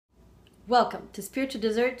Welcome to Spiritual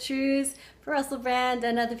Dessert Trews for Russell Brand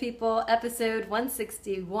and other people, episode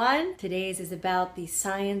 161. Today's is about the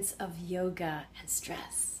science of yoga and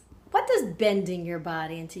stress. What does bending your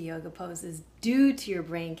body into yoga poses do to your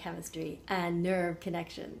brain chemistry and nerve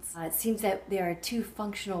connections? It seems that there are two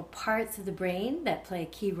functional parts of the brain that play a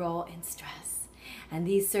key role in stress, and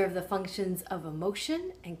these serve the functions of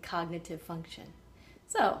emotion and cognitive function.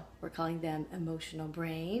 So we're calling them emotional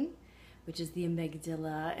brain, which is the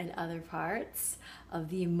amygdala and other parts of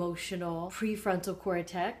the emotional prefrontal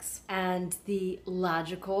cortex, and the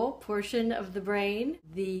logical portion of the brain,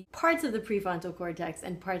 the parts of the prefrontal cortex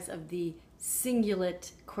and parts of the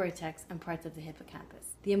cingulate cortex and parts of the hippocampus.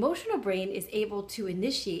 The emotional brain is able to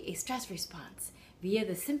initiate a stress response via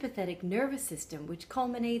the sympathetic nervous system, which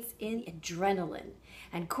culminates in adrenaline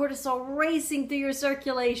and cortisol racing through your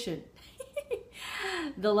circulation.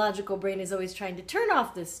 The logical brain is always trying to turn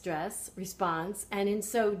off this stress response, and in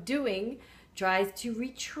so doing tries to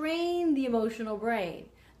retrain the emotional brain.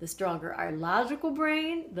 The stronger our logical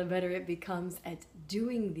brain, the better it becomes at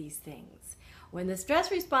doing these things. When the stress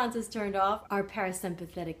response is turned off, our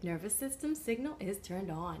parasympathetic nervous system signal is turned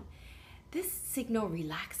on. This signal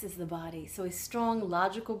relaxes the body, so a strong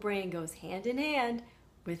logical brain goes hand in hand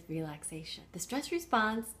with relaxation. The stress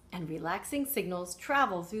response and relaxing signals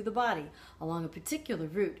travel through the body along a particular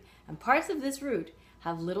route, and parts of this route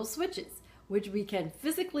have little switches which we can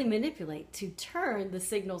physically manipulate to turn the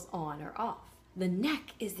signals on or off. The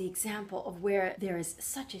neck is the example of where there is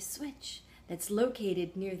such a switch that's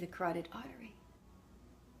located near the carotid artery.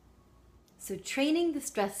 So training the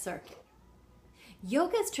stress circuit.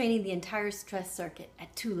 Yoga is training the entire stress circuit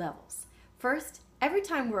at two levels. First, every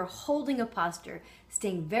time we're holding a posture,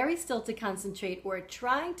 staying very still to concentrate, or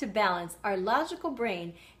trying to balance, our logical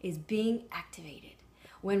brain is being activated.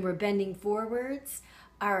 When we're bending forwards,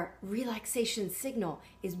 our relaxation signal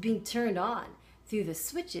is being turned on through the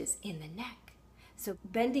switches in the neck. So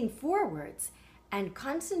bending forwards and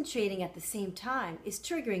concentrating at the same time is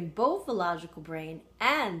triggering both the logical brain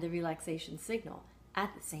and the relaxation signal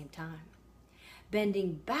at the same time.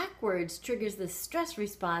 Bending backwards triggers the stress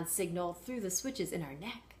response signal through the switches in our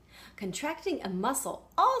neck. Contracting a muscle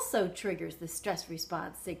also triggers the stress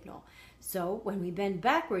response signal. So when we bend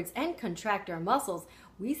backwards and contract our muscles,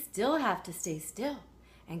 we still have to stay still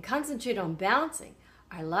and concentrate on balancing.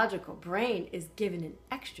 Our logical brain is given an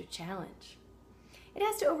extra challenge. It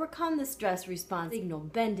has to overcome the stress response signal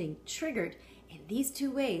bending triggered in these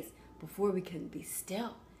two ways before we can be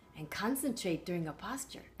still and concentrate during a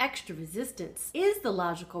posture. Extra resistance is the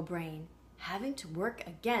logical brain having to work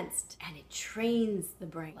against, and it trains the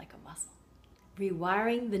brain like a muscle.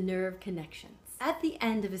 Rewiring the nerve connections. At the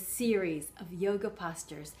end of a series of yoga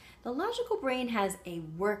postures, the logical brain has a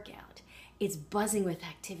workout. It's buzzing with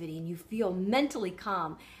activity, and you feel mentally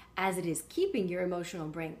calm as it is keeping your emotional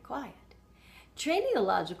brain quiet. Training the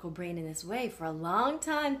logical brain in this way for a long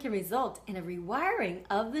time can result in a rewiring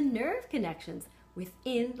of the nerve connections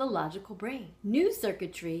within the logical brain. New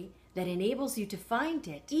circuitry that enables you to find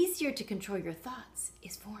it easier to control your thoughts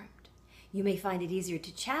is formed. You may find it easier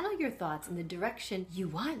to channel your thoughts in the direction you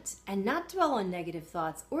want and not dwell on negative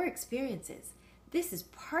thoughts or experiences. This is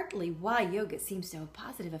partly why yoga seems to have a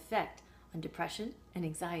positive effect on depression and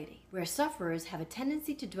anxiety, where sufferers have a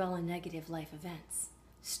tendency to dwell on negative life events.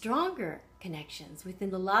 Stronger connections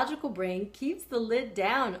within the logical brain keeps the lid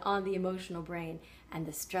down on the emotional brain and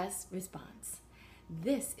the stress response.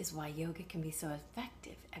 This is why yoga can be so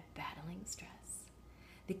effective at battling stress.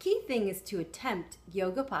 The key thing is to attempt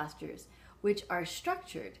yoga postures which are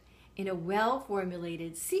structured in a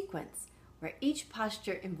well-formulated sequence where each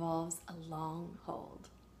posture involves a long hold.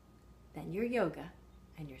 Then your yoga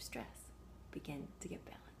and your stress begin to get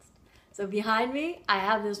balanced. So behind me, I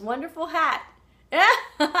have this wonderful hat,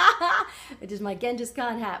 which is my Genghis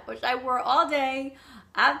Khan hat, which I wore all day,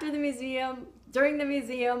 after the museum, during the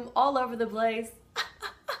museum, all over the place.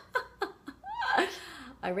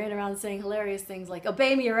 I ran around saying hilarious things like,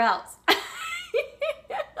 "Obey me or else."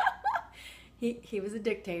 He was a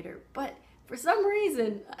dictator, but for some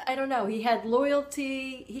reason, I don't know, he had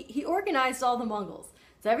loyalty. He organized all the Mongols.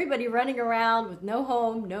 So everybody running around with no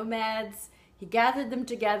home, nomads, he gathered them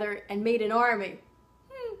together and made an army.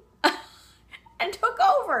 And took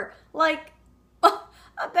over like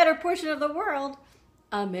a better portion of the world.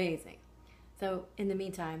 Amazing. So in the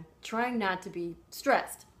meantime, trying not to be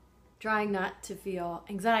stressed, trying not to feel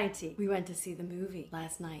anxiety. We went to see the movie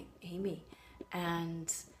last night, Amy,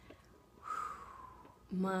 and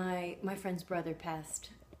my friend's brother passed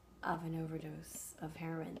of an overdose of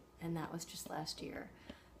heroin, and that was just last year.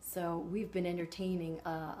 So we've been entertaining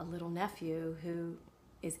a little nephew who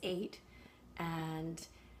is 8, and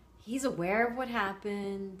he's aware of what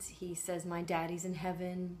happened. He says, my daddy's in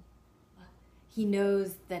heaven. He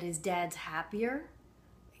knows that his dad's happier.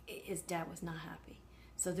 His dad was not happy.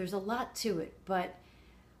 So there's a lot to it, but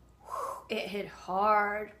it hit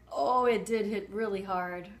hard. Oh, it did hit really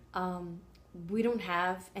hard. We don't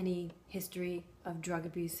have any history of drug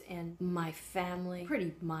abuse in my family.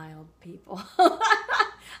 Pretty mild people.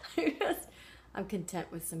 I'm content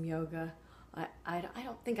with some yoga. I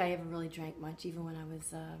don't think I ever really drank much, even when I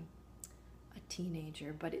was a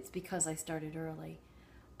teenager, but it's because I started early.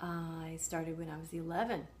 I started when I was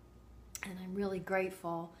 11, and I'm really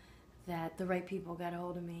grateful that the right people got a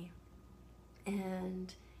hold of me.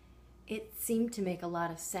 And it seemed to make a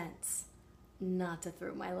lot of sense not to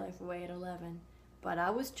throw my life away at 11, but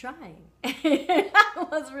I was trying. I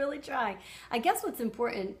was really trying. I guess what's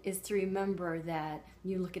important is to remember that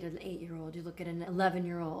you look at an 8-year-old, you look at an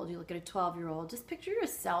 11-year-old, you look at a 12-year-old, just picture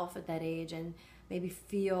yourself at that age and maybe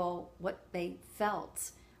feel what they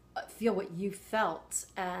felt, feel what you felt,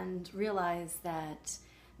 and realize that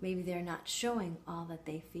maybe they're not showing all that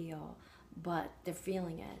they feel, but they're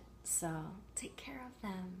feeling it. So take care of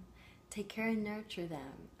them. Take care and nurture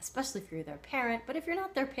them, especially if you're their parent. But if you're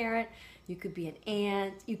not their parent, you could be an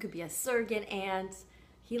aunt, you could be a surrogate aunt.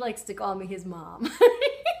 He likes to call me his mom.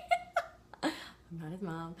 I'm not his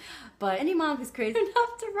mom. But any mom who's crazy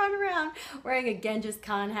enough to run around wearing a Genghis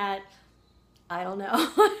Khan hat, I don't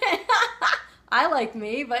know. I like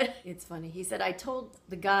me, but it's funny. He said, I told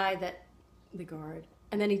the guy that, the guard,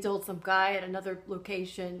 and then he told some guy at another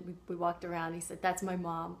location, we walked around, he said, that's my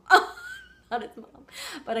mom. Not his mom.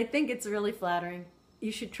 But I think it's really flattering.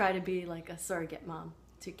 You should try to be like a surrogate mom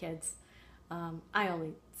to kids. I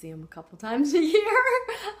only see them a couple times a year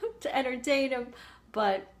to entertain them,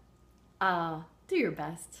 but do your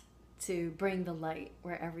best to bring the light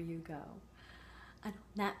wherever you go. And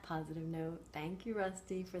on that positive note, thank you,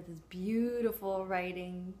 Rusty, for this beautiful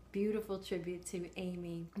writing, beautiful tribute to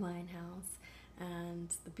Amy Winehouse,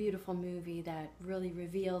 and the beautiful movie that really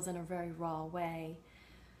reveals in a very raw way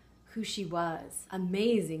who she was.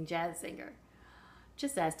 Amazing jazz singer.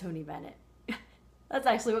 Just ask Tony Bennett. That's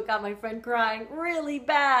actually what got my friend crying really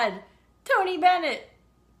bad. Tony Bennett.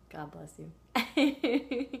 God bless you.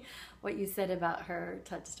 What you said about her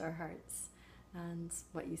touched our hearts. And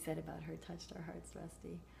what you said about her touched our hearts,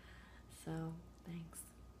 Rusty. So, thanks.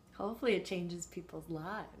 Hopefully it changes people's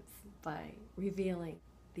lives by revealing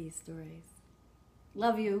these stories.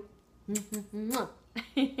 Love you.